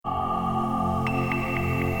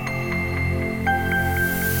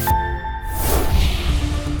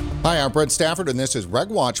Hi, I'm Brent Stafford, and this is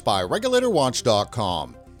RegWatch by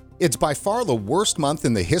RegulatorWatch.com. It's by far the worst month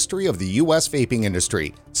in the history of the U.S. vaping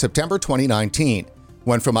industry, September 2019,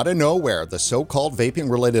 when from out of nowhere, the so-called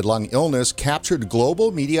vaping-related lung illness captured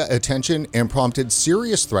global media attention and prompted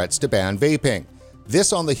serious threats to ban vaping.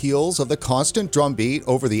 This on the heels of the constant drumbeat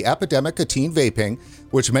over the epidemic of teen vaping,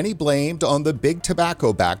 which many blamed on the big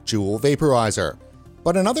tobacco-backed Juul vaporizer.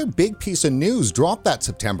 But another big piece of news dropped that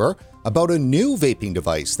September about a new vaping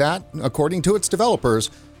device that, according to its developers,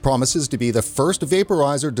 promises to be the first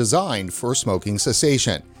vaporizer designed for smoking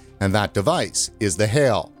cessation. And that device is the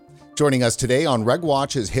Hale. Joining us today on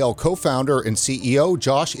RegWatch is Hale co-founder and CEO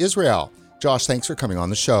Josh Israel. Josh, thanks for coming on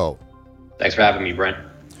the show. Thanks for having me, Brent.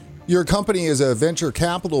 Your company is a venture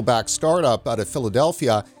capital-backed startup out of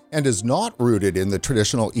Philadelphia and is not rooted in the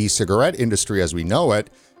traditional e-cigarette industry as we know it.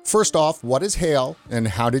 First off, what is Hale and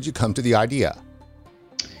how did you come to the idea?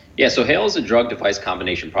 Yeah, so Hale is a drug-device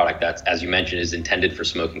combination product that, as you mentioned, is intended for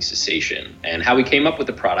smoking cessation. And how we came up with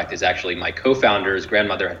the product is actually my co-founder's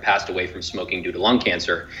grandmother had passed away from smoking due to lung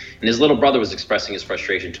cancer, and his little brother was expressing his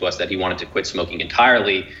frustration to us that he wanted to quit smoking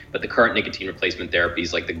entirely, but the current nicotine replacement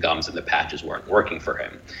therapies like the gums and the patches weren't working for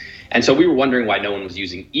him. And so we were wondering why no one was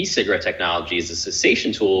using e-cigarette technology as a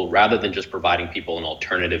cessation tool rather than just providing people an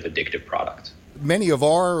alternative addictive product. Many of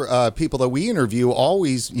our people that we interview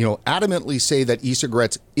always, adamantly say that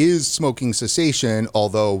e-cigarettes is smoking cessation,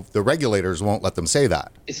 although the regulators won't let them say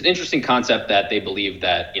that. It's an interesting concept that they believe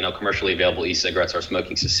that, commercially available e-cigarettes are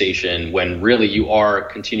smoking cessation when really you are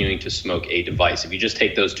continuing to smoke a device. If you just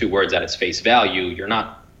take those two words at its face value, you're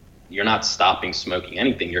not stopping smoking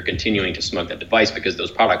anything. You're continuing to smoke that device because those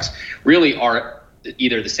products really are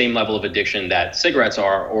either the same level of addiction that cigarettes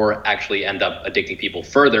are or actually end up addicting people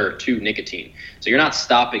further to nicotine. So you're not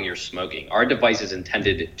stopping your smoking. Our device is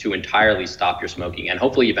intended to entirely stop your smoking, and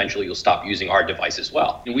hopefully eventually you'll stop using our device as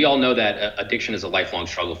well. And we all know that addiction is a lifelong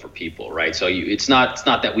struggle for people, right? So it's not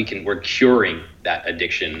that we're curing that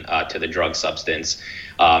addiction to the drug substance.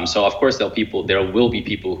 So of course there will be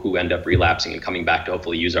people who end up relapsing and coming back to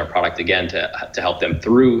hopefully use our product again to help them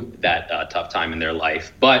through that tough time in their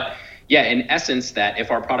life. But yeah, in essence, that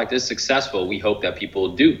if our product is successful, we hope that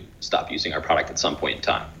people do stop using our product at some point in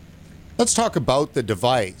time. Let's talk about the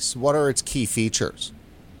device. What are its key features?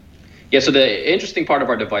 Yeah, so the interesting part of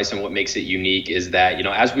our device and what makes it unique is that,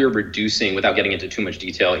 as we're reducing, without getting into too much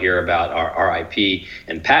detail here about our IP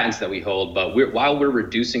and patents that we hold, but while we're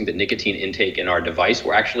reducing the nicotine intake in our device,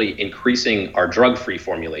 we're actually increasing our drug-free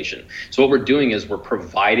formulation. So what we're doing is we're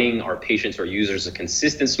providing our patients or users a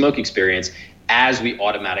consistent smoke experience as we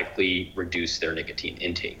automatically reduce their nicotine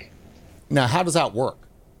intake. Now, how does that work?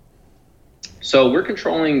 So we're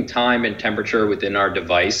controlling time and temperature within our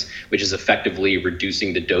device, which is effectively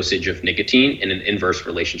reducing the dosage of nicotine in an inverse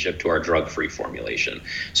relationship to our drug-free formulation.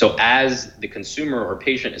 So as the consumer or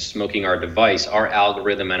patient is smoking our device, our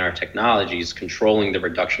algorithm and our technology is controlling the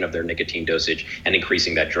reduction of their nicotine dosage and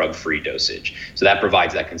increasing that drug-free dosage. So that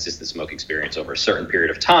provides that consistent smoke experience over a certain period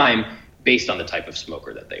of time based on the type of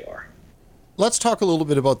smoker that they are. Let's talk a little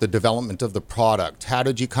bit about the development of the product. How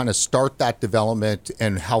did you kind of start that development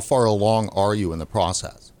and how far along are you in the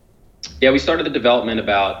process? Yeah, we started the development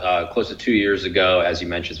about close to 2 years ago, as you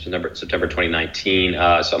mentioned, September 2019.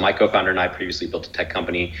 So my co-founder and I previously built a tech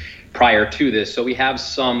company prior to this. So we have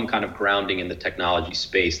some kind of grounding in the technology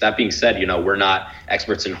space. That being said, we're not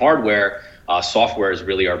experts in hardware. Software is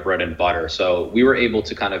really our bread and butter. So we were able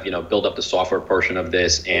to kind of, build up the software portion of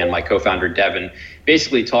this. And my co-founder, Devin,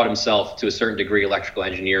 basically taught himself to a certain degree electrical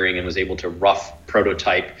engineering and was able to rough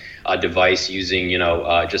prototype a device using,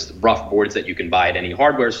 just rough boards that you can buy at any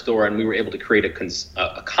hardware store. And we were able to create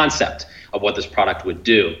a concept of what this product would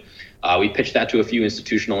do. We pitched that to a few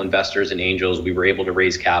institutional investors and angels. We were able to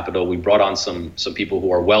raise capital. We brought on some people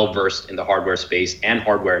who are well-versed in the hardware space and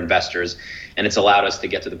hardware investors. And it's allowed us to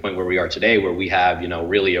get to the point where we are today, where we have,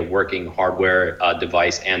 really a working hardware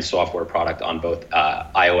device and software product on both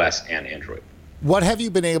iOS and Android. What have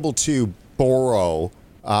you been able to borrow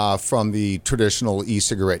from the traditional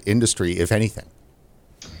e-cigarette industry, if anything?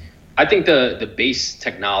 I think the base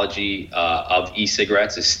technology of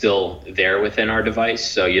e-cigarettes is still there within our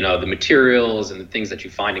device. So, the materials and the things that you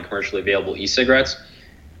find in commercially available e-cigarettes,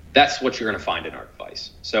 that's what you're going to find in our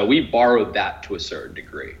device. So we borrowed that to a certain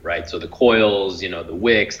degree, right? So the coils, the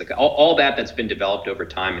wicks, all that's been developed over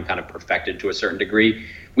time and kind of perfected to a certain degree,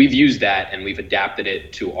 we've used that and we've adapted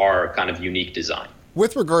it to our kind of unique design.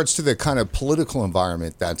 With regards to the kind of political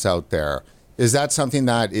environment that's out there, is that something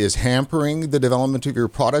that is hampering the development of your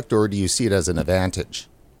product, or do you see it as an advantage?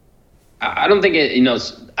 I don't think it,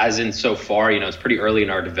 as in so far, it's pretty early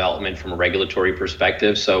in our development from a regulatory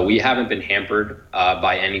perspective. So we haven't been hampered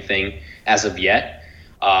by anything as of yet.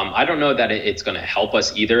 I don't know that it's going to help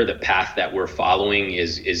us either. The path that we're following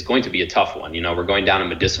is going to be a tough one. We're going down a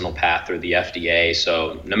medicinal path through the FDA.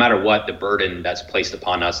 So no matter what, the burden that's placed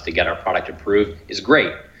upon us to get our product approved is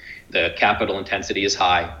great. The capital intensity is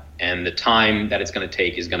high, and the time that it's going to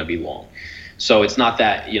take is going to be long. So it's not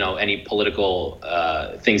that, any political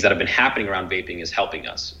things that have been happening around vaping is helping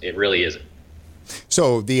us. It really isn't.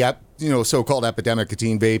 So the so-called epidemic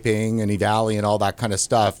nicotine vaping and EVALI and all that kind of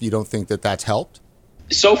stuff, you don't think that that's helped?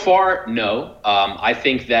 So far, no. I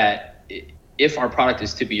think that if our product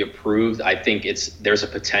is to be approved, I think there's a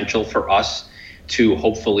potential for us to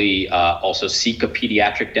hopefully also seek a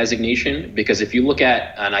pediatric designation, because if you look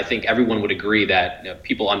at, and I think everyone would agree that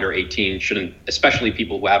people under 18 shouldn't, especially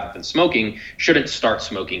people who haven't been smoking, shouldn't start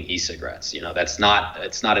smoking e-cigarettes. It's not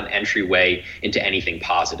an entryway into anything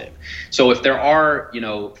positive. So if there are,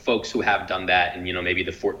 folks who have done that and, maybe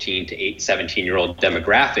the 14 to 17-year-old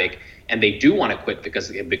demographic, and they do want to quit because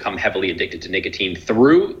they've become heavily addicted to nicotine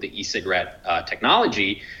through the e-cigarette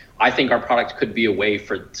technology, I think our product could be a way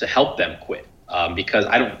to help them quit. Because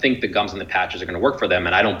I don't think the gums and the patches are going to work for them,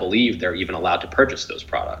 and I don't believe they're even allowed to purchase those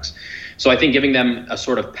products. So I think giving them a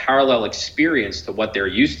sort of parallel experience to what they're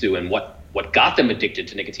used to and what got them addicted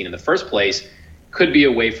to nicotine in the first place could be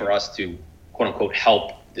a way for us to, quote unquote,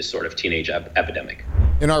 help this sort of teenage epidemic.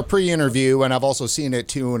 In our pre-interview, and I've also seen it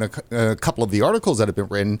too in a couple of the articles that have been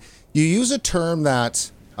written, you use a term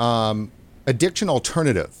that's addiction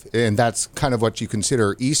alternative, and that's kind of what you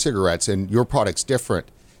consider e-cigarettes, and your product's different.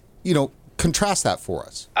 Contrast that for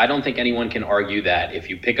us. I don't think anyone can argue that if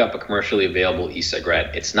you pick up a commercially available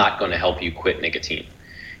e-cigarette, it's not going to help you quit nicotine.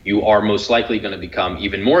 You are most likely going to become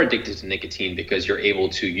even more addicted to nicotine because you're able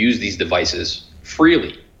to use these devices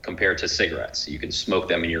freely compared to cigarettes. You can smoke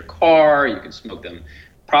them in your car, you can smoke them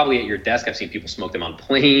probably at your desk. I've seen people smoke them on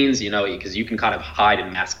planes, because you can kind of hide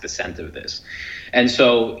and mask the scent of this. And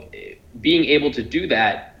so being able to do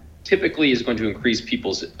that typically is going to increase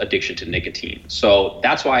people's addiction to nicotine. So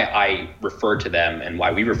that's why I refer to them and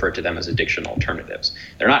why we refer to them as addiction alternatives.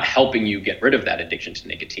 They're not helping you get rid of that addiction to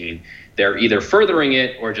nicotine. They're either furthering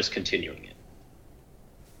it or just continuing it.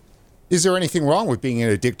 Is there anything wrong with being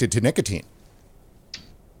addicted to nicotine?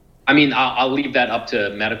 I mean, I'll leave that up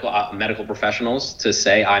to medical professionals to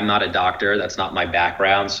say. I'm not a doctor. That's not my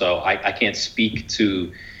background. So I can't speak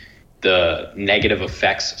to the negative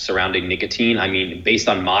effects surrounding nicotine. I mean, based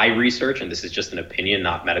on my research, and this is just an opinion,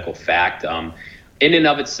 not medical fact, in and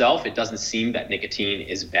of itself, it doesn't seem that nicotine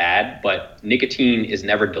is bad, but nicotine is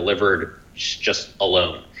never delivered just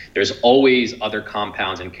alone. There's always other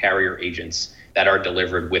compounds and carrier agents that are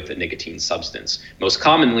delivered with the nicotine substance. Most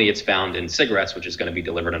commonly, it's found in cigarettes, which is going to be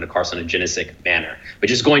delivered in a carcinogenic manner, which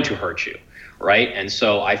is going to hurt you. Right. And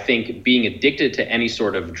so I think being addicted to any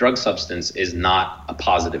sort of drug substance is not a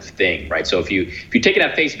positive thing. Right. So if you take it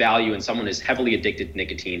at face value and someone is heavily addicted to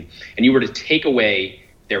nicotine and you were to take away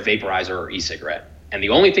their vaporizer or e-cigarette, and the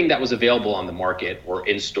only thing that was available on the market or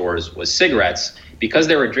in stores was cigarettes, because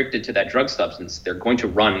they're addicted to that drug substance, they're going to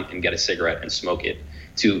run and get a cigarette and smoke it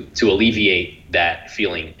to alleviate that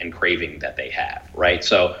feeling and craving that they have. Right.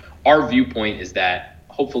 So our viewpoint is that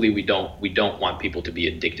hopefully we don't want people to be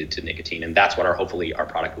addicted to nicotine, and that's what hopefully our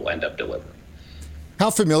product will end up delivering.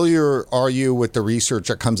 How familiar are you with the research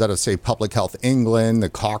that comes out of, say, Public Health England, the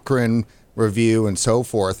Cochrane review, and so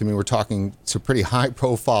forth? I mean, we're talking some pretty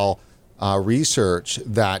high-profile research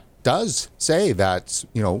that does say that,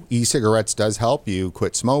 e-cigarettes does help you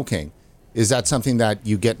quit smoking. Is that something that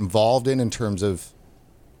you get involved in terms of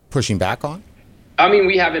pushing back on? I mean,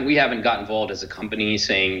 we haven't got involved as a company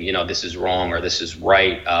saying, this is wrong or this is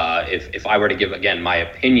right. If I were to give, again, my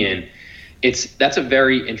opinion, that's a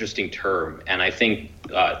very interesting term. And I think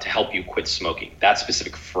to help you quit smoking, that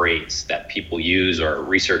specific phrase that people use or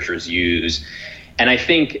researchers use. And I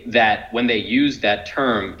think that when they use that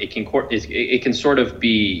term, it can sort of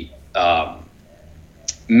be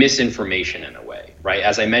misinformation in a way, right?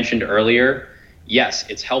 As I mentioned earlier, yes,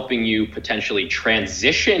 it's helping you potentially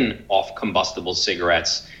transition off combustible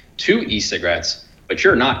cigarettes to e-cigarettes, but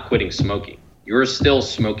you're not quitting smoking. You're still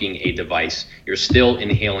smoking a device. You're still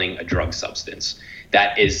inhaling a drug substance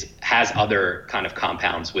that has other kind of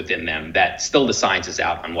compounds within them that still the science is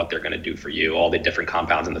out on what they're going to do for you, all the different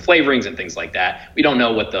compounds and the flavorings and things like that. We don't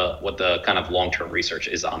know what the kind of long-term research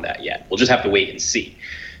is on that yet. We'll just have to wait and see.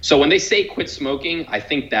 So when they say quit smoking, I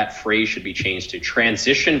think that phrase should be changed to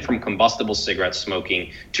transition from combustible cigarette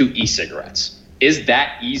smoking to e-cigarettes. Is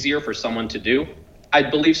that easier for someone to do? I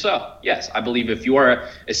believe so. Yes, I believe if you are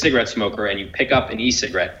a cigarette smoker and you pick up an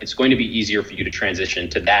e-cigarette, it's going to be easier for you to transition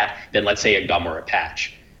to that than, let's say, a gum or a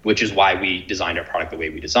patch, which is why we designed our product the way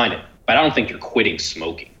we designed it. But I don't think you're quitting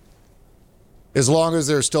smoking. As long as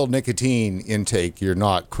there's still nicotine intake, you're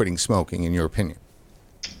not quitting smoking, in your opinion.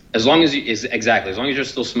 As long as you're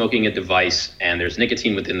still smoking a device and there's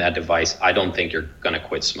nicotine within that device, I don't think you're going to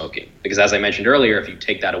quit smoking. Because as I mentioned earlier, if you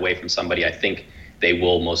take that away from somebody, I think they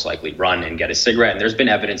will most likely run and get a cigarette. And there's been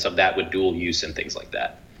evidence of that with dual use and things like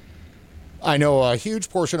that. I know a huge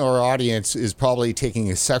portion of our audience is probably taking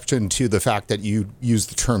exception to the fact that you use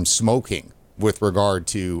the term smoking with regard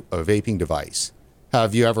to a vaping device.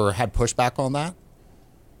 Have you ever had pushback on that?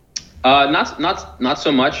 Not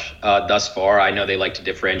so much thus far. I know they like to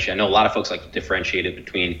differentiate. I know a lot of folks like to differentiate it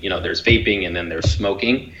between, there's vaping and then there's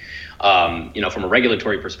smoking. From a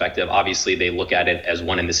regulatory perspective, obviously they look at it as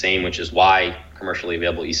one and the same, which is why commercially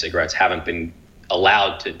available e-cigarettes haven't been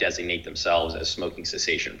allowed to designate themselves as smoking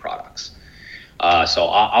cessation products. So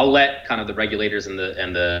I'll let kind of the regulators and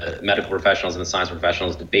the medical professionals and the science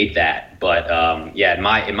professionals debate that. But in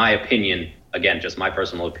my opinion, again, just my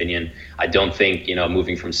personal opinion, I don't think,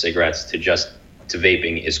 moving from cigarettes to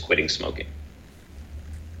vaping is quitting smoking.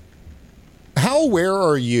 How aware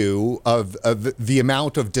are you of the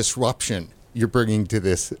amount of disruption you're bringing to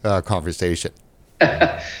this conversation?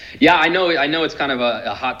 Yeah, I know it's kind of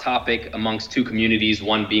a hot topic amongst two communities,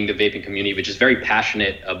 one being the vaping community, which is very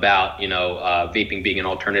passionate about, vaping being an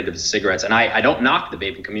alternative to cigarettes. And I don't knock the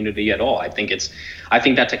vaping community at all. I think that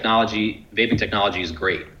vaping technology is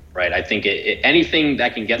great, right? I think anything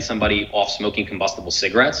that can get somebody off smoking combustible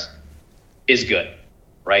cigarettes is good,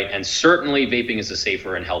 right? And certainly vaping is a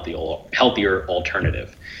safer and healthier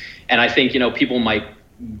alternative. And I think, people might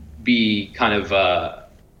be kind of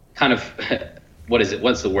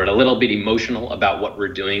what's the word? A little bit emotional about what we're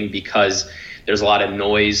doing because there's a lot of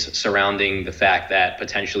noise surrounding the fact that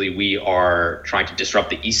potentially we are trying to disrupt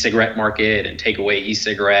the e-cigarette market and take away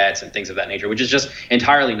e-cigarettes and things of that nature, which is just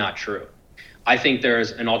entirely not true. I think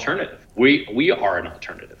there's an alternative. We are an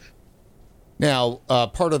alternative. Now,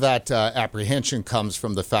 part of that apprehension comes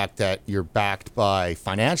from the fact that you're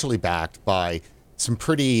financially backed by some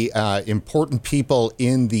pretty important people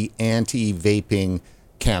in the anti-vaping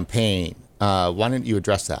campaign. Why don't you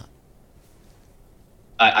address that?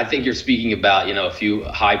 I think you're speaking about, a few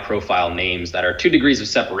high-profile names that are 2 degrees of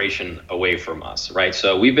separation away from us, right?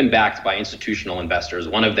 So we've been backed by institutional investors,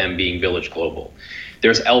 one of them being Village Global.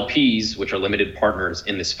 There's LPs, which are limited partners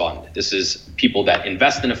in this fund. This is people that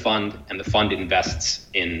invest in a fund, and the fund invests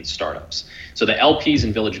in startups. So the LPs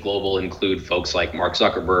in Village Global include folks like Mark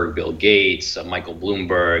Zuckerberg, Bill Gates, Michael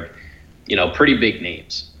Bloomberg, pretty big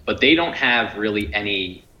names. But they don't have really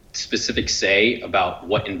any specific say about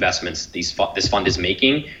what investments this fund is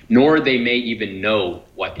making, nor they may even know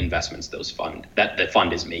what investments the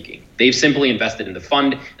fund is making. They've simply invested in the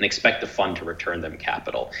fund and expect the fund to return them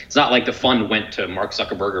capital. It's not like the fund went to Mark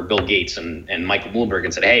Zuckerberg or Bill Gates and Michael Bloomberg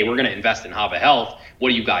and said, hey, we're going to invest in Hava Health. What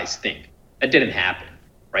do you guys think? That didn't happen,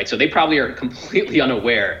 right? So they probably are completely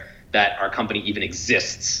unaware that our company even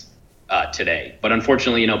exists today. But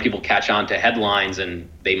unfortunately, people catch on to headlines and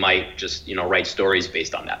they might just, write stories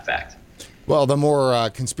based on that fact. Well, the more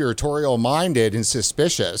conspiratorial minded and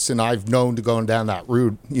suspicious, and I've known to go down that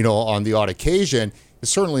route, on the odd occasion, it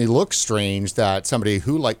certainly looks strange that somebody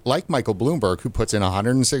who like Michael Bloomberg, who puts in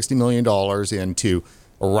 $160 million into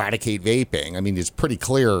eradicate vaping. I mean, it's pretty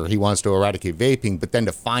clear he wants to eradicate vaping, but then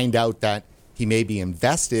to find out that he may be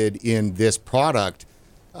invested in this product,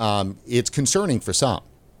 it's concerning for some.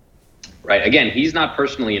 Right. Again, he's not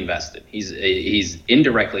personally invested. He's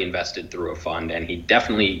indirectly invested through a fund, and he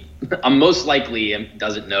definitely, most likely,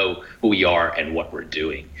 doesn't know who we are and what we're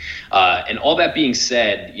doing. And all that being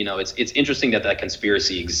said, it's interesting that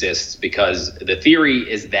conspiracy exists because the theory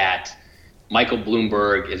is that Michael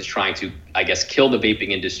Bloomberg is trying to, kill the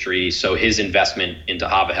vaping industry, so his investment into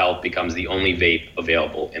Hava Health becomes the only vape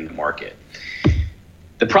available in the market.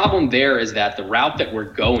 The problem there is that the route that we're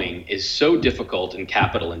going is so difficult and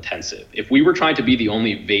capital intensive. If we were trying to be the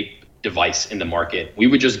only vape device in the market, we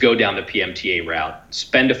would just go down the PMTA route,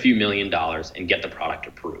 spend a few $1 million, and get the product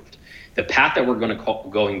approved. The path that we're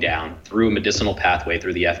going down through a medicinal pathway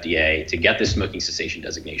through the FDA to get this smoking cessation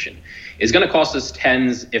designation is going to cost us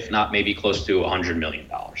tens, if not maybe close to $100 million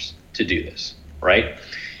to do this, right?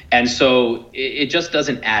 And so it just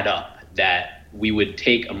doesn't add up that we would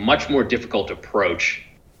take a much more difficult approach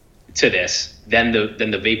to this than the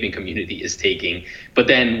vaping community is taking, but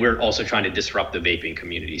then we're also trying to disrupt the vaping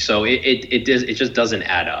community. So it just doesn't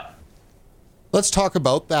add up. Let's talk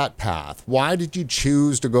about that path. Why did you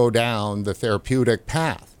choose to go down the therapeutic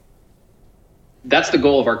path? That's the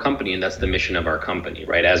goal of our company, and that's the mission of our company,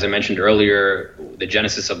 right? As I mentioned earlier, the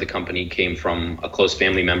genesis of the company came from a close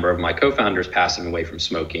family member of my co-founders passing away from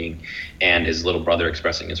smoking and his little brother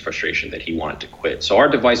expressing his frustration that he wanted to quit. So our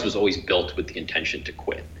device was always built with the intention to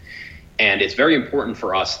quit. And it's very important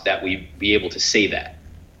for us that we be able to say that.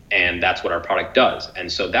 And that's what our product does.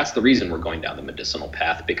 And so that's the reason we're going down the medicinal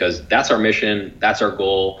path, because that's our mission, that's our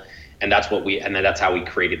goal, and that's how we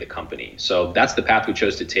created the company. So that's the path we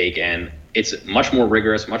chose to take, and it's much more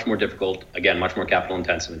rigorous, much more difficult, again, much more capital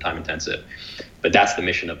intensive and time intensive, but that's the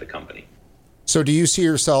mission of the company. So do you see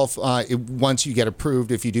yourself, once you get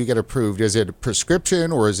approved, if you do get approved, is it a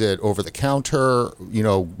prescription or is it over the counter,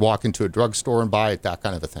 walk into a drugstore and buy it, that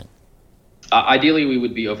kind of a thing? Ideally, we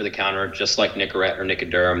would be over the counter, just like Nicorette or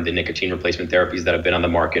Nicoderm, the nicotine replacement therapies that have been on the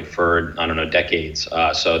market for, decades.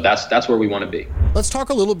 So that's where we want to be. Let's talk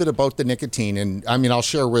a little bit about the nicotine. And I'll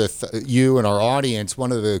share with you and our audience,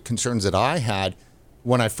 one of the concerns that I had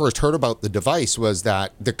when I first heard about the device was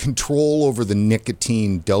that the control over the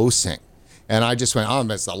nicotine dosing. And I just went,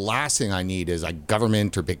 that's the last thing I need is a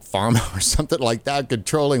government or big pharma or something like that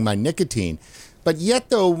controlling my nicotine. But yet,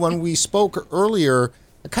 though, when we spoke earlier,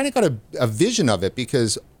 I kind of got a vision of it,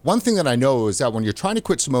 because one thing that I know is that when you're trying to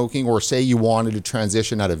quit smoking, or say you wanted to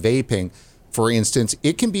transition out of vaping, for instance,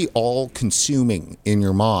 it can be all consuming in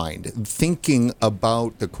your mind, thinking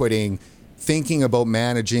about the quitting, thinking about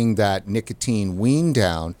managing that nicotine wean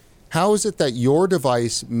down. How is it that your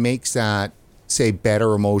device makes that, say,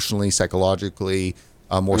 better emotionally, psychologically,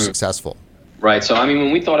 more successful? Right. So,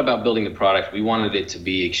 when we thought about building the product, we wanted it to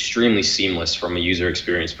be extremely seamless from a user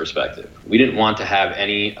experience perspective. We didn't want to have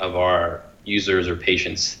any of our users or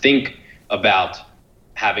patients think about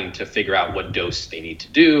having to figure out what dose they need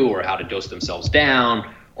to do or how to dose themselves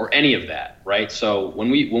down or any of that, right? So when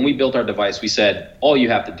we built our device, we said, all you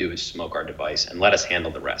have to do is smoke our device and let us handle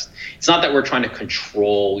the rest. It's not that we're trying to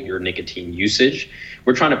control your nicotine usage.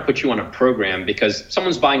 We're trying to put you on a program, because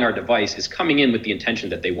someone's buying our device is coming in with the intention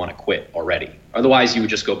that they want to quit already. Otherwise, you would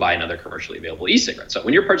just go buy another commercially available e-cigarette. So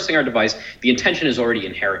when you're purchasing our device, the intention is already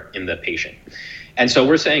inherent in the patient. And so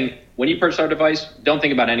we're saying, when you purchase our device, don't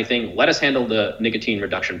think about anything. Let us handle the nicotine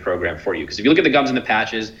reduction program for you. Because if you look at the gums and the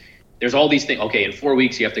patches, there's all these things. Okay, in 4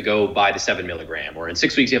 weeks, you have to go buy the 7 milligram, or in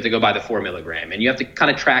 6 weeks, you have to go buy the 4 milligram. And you have to kind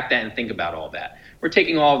of track that and think about all that. We're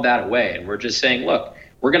taking all of that away. And we're just saying, look,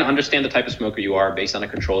 we're going to understand the type of smoker you are based on a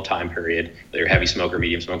controlled time period, whether you're a heavy smoker,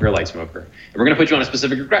 medium smoker, or light smoker. And we're going to put you on a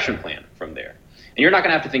specific regression plan from there. And you're not going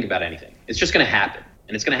to have to think about anything. It's just going to happen.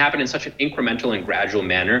 And it's going to happen in such an incremental and gradual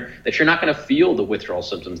manner that you're not going to feel the withdrawal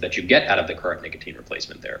symptoms that you get out of the current nicotine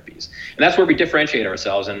replacement therapies. And that's where we differentiate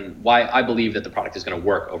ourselves, and why I believe that the product is going to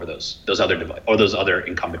work over those other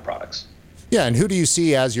incumbent products. Yeah, and who do you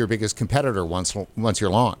see as your biggest competitor once you're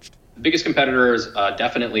launched? The biggest competitors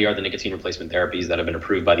definitely are the nicotine replacement therapies that have been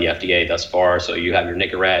approved by the FDA thus far. So you have your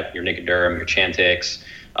Nicorette, your Nicoderm, your Chantix,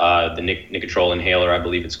 the Nicotrol inhaler, I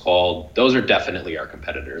believe it's called. Those are definitely our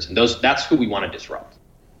competitors, and that's who we want to disrupt.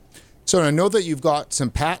 So I know that you've got some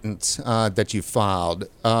patents that you filed.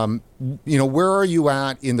 Where are you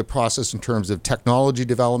at in the process in terms of technology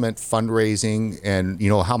development, fundraising, and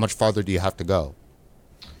how much farther do you have to go?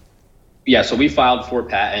 Yeah, so we filed 4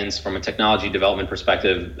 patents. From a technology development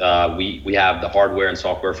perspective, we have the hardware and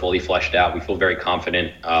software fully fleshed out. We feel very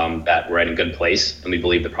confident that we're in a good place, and we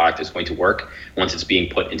believe the product is going to work once it's being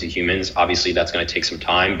put into humans. Obviously, that's going to take some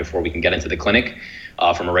time before we can get into the clinic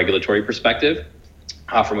from a regulatory perspective.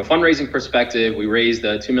 From a fundraising perspective, we raised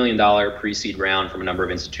a $2 million pre-seed round from a number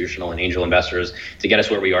of institutional and angel investors to get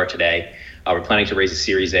us where we are today. We're planning to raise a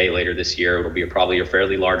Series A later this year. It'll be probably a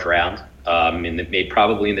fairly large round, probably in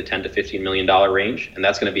the $10 to $15 million range, and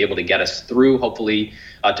that's going to be able to get us through, hopefully,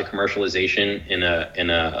 to commercialization in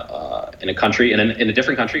a country, in a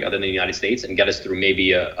different country other than the United States, and get us through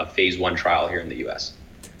maybe a phase 1 trial here in the U.S.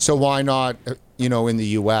 So why not, in the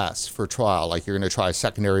U.S. for trial? Like, you're going to try a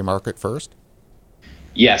secondary market first?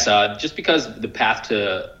 Yes, just because the path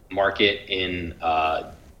to market in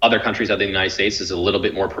other countries other than the United States is a little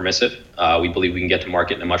bit more permissive. We believe we can get to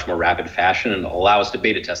market in a much more rapid fashion and allow us to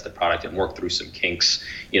beta test the product and work through some kinks,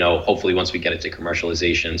 hopefully once we get it to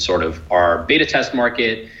commercialization, sort of our beta test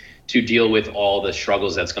market to deal with all the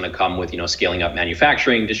struggles that's going to come with, scaling up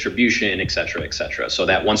manufacturing, distribution, et cetera, so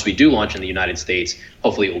that once we do launch in the United States,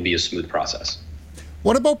 hopefully it will be a smooth process.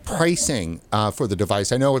 What about pricing for the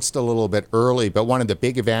device? I know it's still a little bit early, but one of the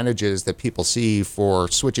big advantages that people see for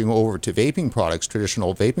switching over to vaping products,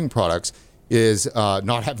 traditional vaping products, is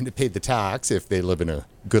not having to pay the tax if they live in a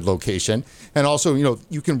good location. And also,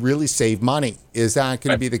 you can really save money. Is that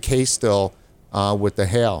going to be the case still with the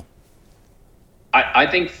Hale? I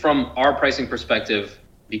think from our pricing perspective,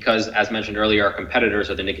 because, as mentioned earlier, our competitors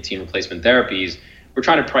are the nicotine replacement therapies. We're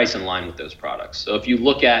trying to price in line with those products. So if you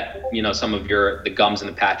look at, some of the gums and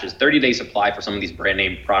the patches, 30-day supply for some of these brand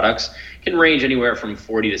name products can range anywhere from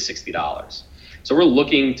 $40 to $60. So we're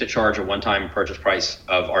looking to charge a one-time purchase price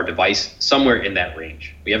of our device somewhere in that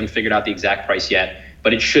range. We haven't figured out the exact price yet,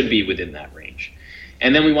 but it should be within that range.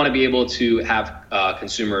 And then we want to be able to have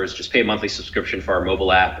consumers just pay a monthly subscription for our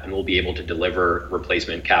mobile app, and we'll be able to deliver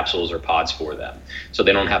replacement capsules or pods for them, so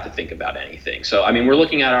they don't have to think about anything. So, we're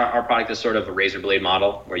looking at our product as sort of a razor blade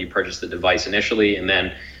model, where you purchase the device initially, and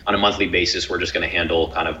then on a monthly basis, we're just going to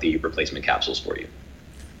handle kind of the replacement capsules for you.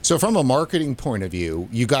 So from a marketing point of view,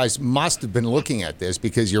 you guys must have been looking at this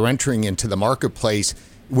because you're entering into the marketplace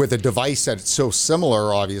with a device that's so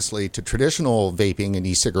similar, obviously, to traditional vaping and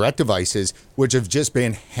e-cigarette devices, which have just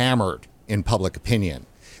been hammered in public opinion.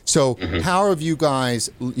 So how have you guys,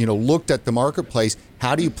 looked at the marketplace?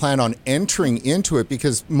 How do you plan on entering into it?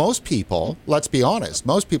 Because most people, let's be honest,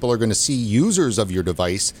 most people are going to see users of your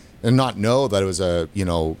device and not know that it was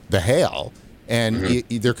the Hale. And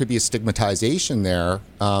there could be a stigmatization there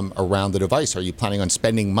around the device. Are you planning on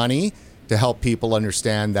spending money to help people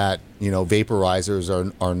understand that,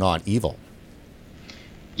 vaporizers are not evil?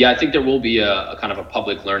 Yeah, I think there will be a kind of a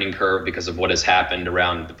public learning curve because of what has happened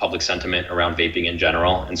around the public sentiment around vaping in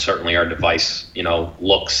general. And certainly our device,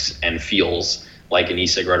 looks and feels like an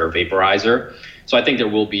e-cigarette or vaporizer. So I think there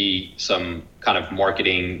will be some kind of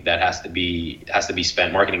marketing that has to be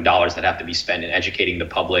spent, marketing dollars that have to be spent in educating the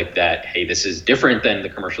public that, hey, this is different than the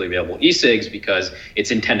commercially available e-cigs because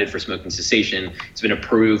it's intended for smoking cessation. It's been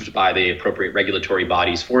approved by the appropriate regulatory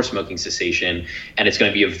bodies for smoking cessation, and it's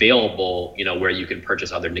going to be available, where you can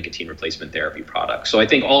purchase other nicotine replacement therapy products. So I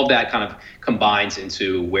think all of that kind of combines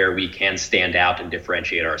into where we can stand out and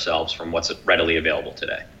differentiate ourselves from what's readily available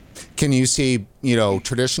today. Can you see,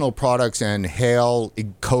 traditional products and Hale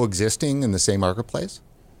coexisting in the same marketplace?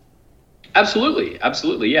 Absolutely.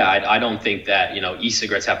 Yeah. I don't think that,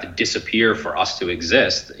 e-cigarettes have to disappear for us to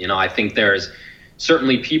exist. I think there's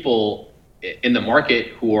certainly people in the market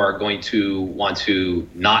who are going to want to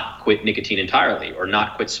not quit nicotine entirely or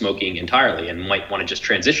not quit smoking entirely and might want to just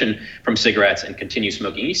transition from cigarettes and continue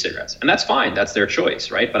smoking e-cigarettes. And that's fine. That's their choice,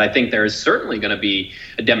 right? But I think there is certainly going to be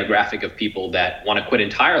a demographic of people that want to quit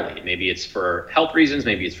entirely. Maybe it's for health reasons,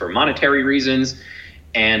 maybe it's for monetary reasons.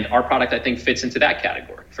 And our product, I think, fits into that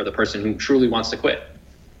category for the person who truly wants to quit.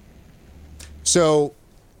 So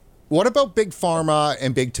what about Big Pharma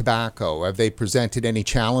and Big Tobacco? Have they presented any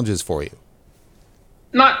challenges for you?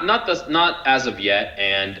 Not as of yet,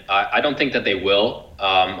 and I don't think that they will.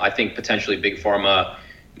 I think potentially Big Pharma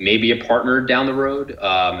may be a partner down the road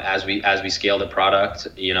as we scale the product.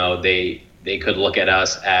 They could look at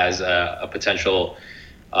us as a potential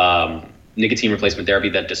nicotine replacement therapy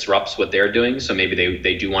that disrupts what they're doing. So maybe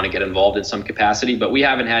they do want to get involved in some capacity, but we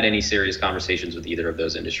haven't had any serious conversations with either of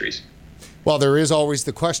those industries. Well, there is always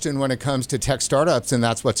the question when it comes to tech startups, and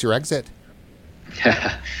that's what's your exit?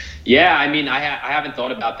 Yeah, I haven't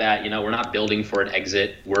thought about that. We're not building for an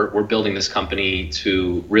exit. We're building this company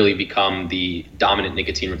to really become the dominant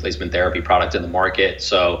nicotine replacement therapy product in the market.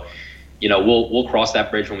 So, we'll cross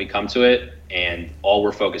that bridge when we come to it. And all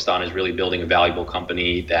we're focused on is really building a valuable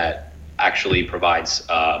company that actually provides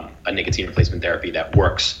a nicotine replacement therapy that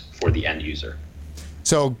works for the end user.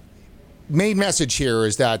 So, main message here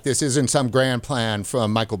is that this isn't some grand plan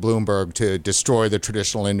from Michael Bloomberg to destroy the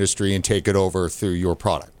traditional industry and take it over through your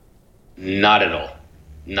product. Not at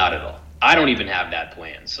all. I don't even have that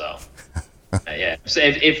plan. So, yeah. So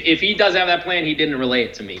if he does have that plan, he didn't relay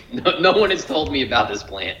it to me. No one has told me about this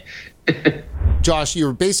plan. Josh,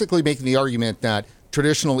 you're basically making the argument that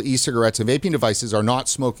traditional e-cigarettes and vaping devices are not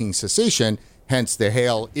smoking cessation. Hence, the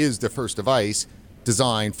Hale is the first device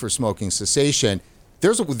designed for smoking cessation.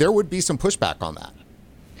 There would be some pushback on that.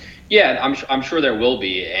 Yeah, I'm sure there will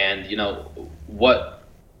be. And what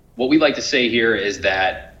we like to say here is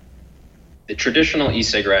that the traditional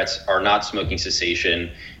e-cigarettes are not smoking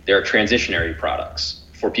cessation. They're transitionary products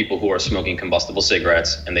for people who are smoking combustible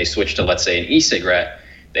cigarettes and they switch to, let's say, an e-cigarette.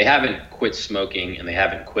 They haven't quit smoking and they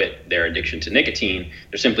haven't quit their addiction to nicotine.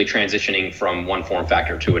 They're simply transitioning from one form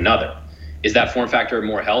factor to another. Is that form factor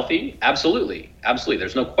more healthy? Absolutely.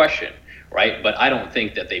 There's no question, right? But I don't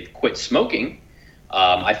think that they've quit smoking.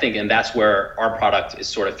 I think, and that's where our product is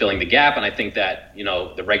sort of filling the gap. And I think that,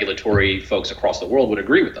 the regulatory folks across the world would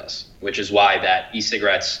agree with us, which is why that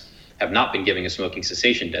e-cigarettes have not been giving a smoking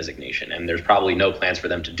cessation designation. And there's probably no plans for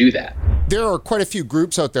them to do that. There are quite a few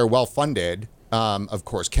groups out there well-funded, of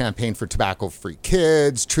course, Campaign for Tobacco-Free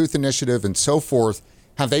Kids, Truth Initiative, and so forth,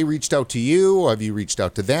 Have they reached out to you, or have you reached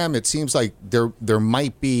out to them? It seems like there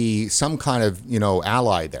might be some kind of,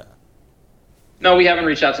 ally there. No, we haven't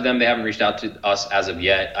reached out to them. They haven't reached out to us as of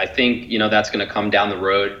yet. I think, that's going to come down the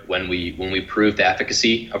road when we prove the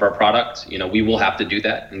efficacy of our product. We will have to do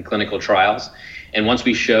that in clinical trials. And once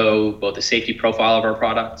we show both the safety profile of our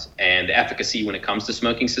product and the efficacy when it comes to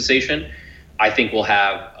smoking cessation, I think we'll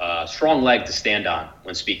have a strong leg to stand on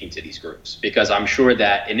when speaking to these groups, because I'm sure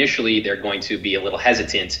that initially they're going to be a little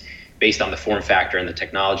hesitant based on the form factor and the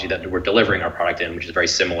technology that we're delivering our product in, which is very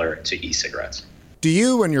similar to e-cigarettes. Do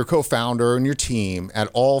you and your co-founder and your team at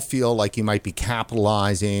all feel like you might be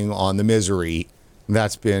capitalizing on the misery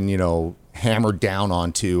that's been, hammered down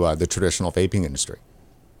onto the traditional vaping industry?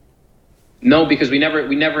 No, because we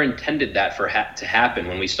never intended that to happen.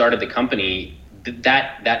 When we started the company,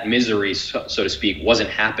 that misery, so to speak, wasn't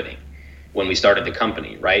happening when we started the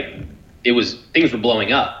company, right? Things were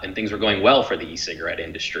blowing up and things were going well for the e-cigarette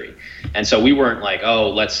industry. And so we weren't like, oh,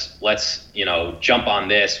 let's jump on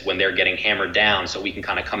this when they're getting hammered down so we can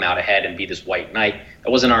kind of come out ahead and be this white knight. That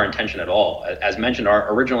wasn't our intention at all. As mentioned,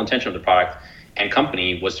 our original intention of the product and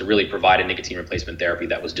company was to really provide a nicotine replacement therapy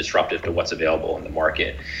that was disruptive to what's available in the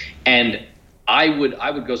market. And I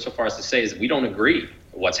would go so far as to say is we don't agree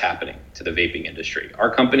what's happening to the vaping industry.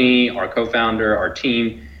 Our company, our co-founder, our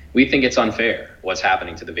team, we think it's unfair what's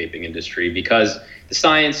happening to the vaping industry because the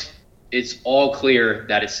science, it's all clear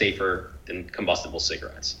that it's safer than combustible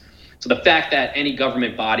cigarettes. So the fact that any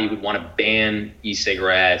government body would want to ban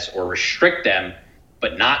e-cigarettes or restrict them,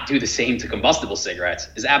 but not do the same to combustible cigarettes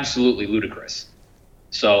is absolutely ludicrous.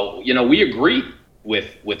 So, we agree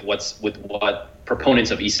with what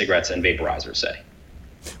proponents of e-cigarettes and vaporizers say.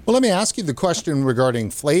 Well, let me ask you the question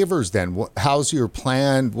regarding flavors then. How's your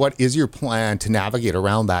plan? What is your plan to navigate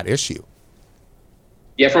around that issue?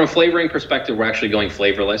 Yeah, from a flavoring perspective, we're actually going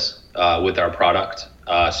flavorless with our product.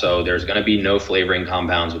 So there's going to be no flavoring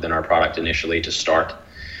compounds within our product initially to start.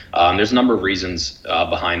 There's a number of reasons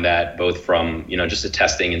behind that, both from just a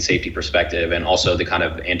testing and safety perspective, and also the kind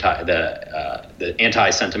of the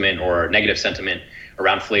anti-sentiment or negative sentiment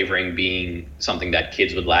around flavoring being something that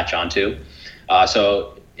kids would latch onto.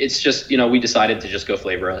 So it's just we decided to just go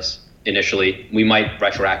flavorless initially. We might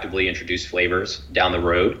retroactively introduce flavors down the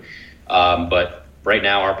road, but right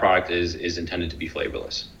now our product is intended to be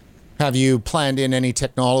flavorless. Have you planned in any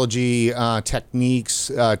technology techniques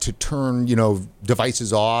to turn,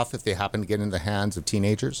 devices off if they happen to get in the hands of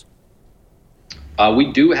teenagers?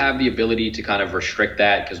 We do have the ability to kind of restrict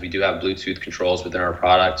that because we do have Bluetooth controls within our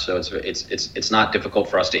product. So it's not difficult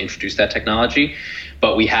for us to introduce that technology,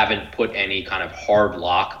 but we haven't put any kind of hard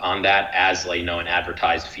lock on that as an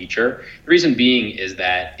advertised feature. The reason being is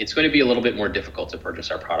that it's going to be a little bit more difficult to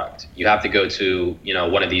purchase our product. You have to go to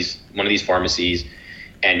one of these pharmacies,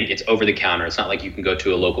 and it's over the counter. It's not like you can go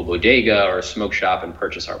to a local bodega or a smoke shop and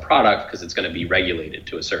purchase our product because it's going to be regulated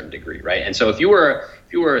to a certain degree, right? And so if you were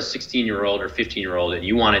a 16-year-old or 15-year-old and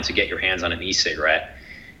you wanted to get your hands on an e-cigarette,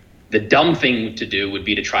 the dumb thing to do would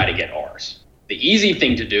be to try to get ours. The easy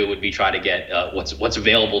thing to do would be try to get what's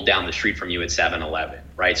available down the street from you at 7-Eleven,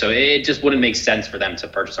 right? So it just wouldn't make sense for them to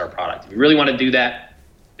purchase our product. If you really want to do that,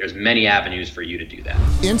 there's many avenues for you to do that.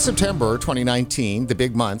 In September 2019, the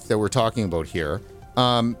big month that we're talking about here,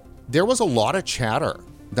 there was a lot of chatter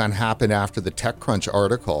that happened after the TechCrunch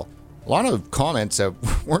article. A lot of comments that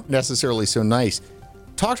weren't necessarily so nice.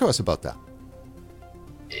 Talk to us about that.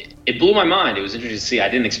 It blew my mind. It was interesting to see. I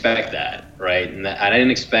didn't expect that, right? And I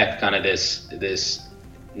didn't expect kind of this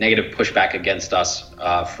negative pushback against us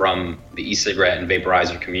from the e-cigarette and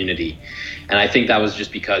vaporizer community. And I think that was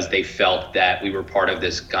just because they felt that we were part of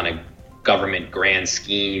this kind of government grand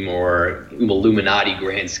scheme or Illuminati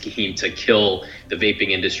grand scheme to kill the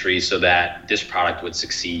vaping industry so that this product would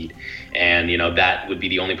succeed. And, that would be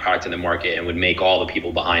the only product in the market and would make all the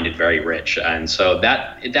people behind it very rich. And so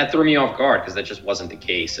that threw me off guard because that just wasn't the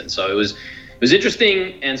case. And so it was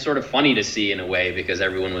interesting and sort of funny to see in a way because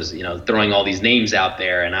everyone was, throwing all these names out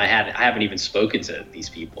there and I haven't even spoken to these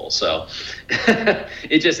people. So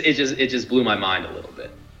it just blew my mind a little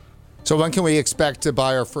bit. So when can we expect to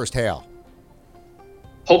buy our first Hale?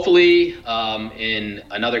 Hopefully in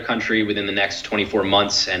another country within the next 24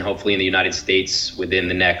 months, and hopefully in the United States within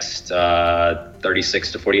the next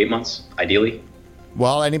 36 to 48 months, ideally.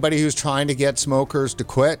 Well, anybody who's trying to get smokers to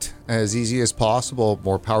quit as easy as possible,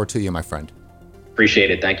 more power to you, my friend.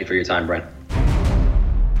 Appreciate it. Thank you for your time, Brent.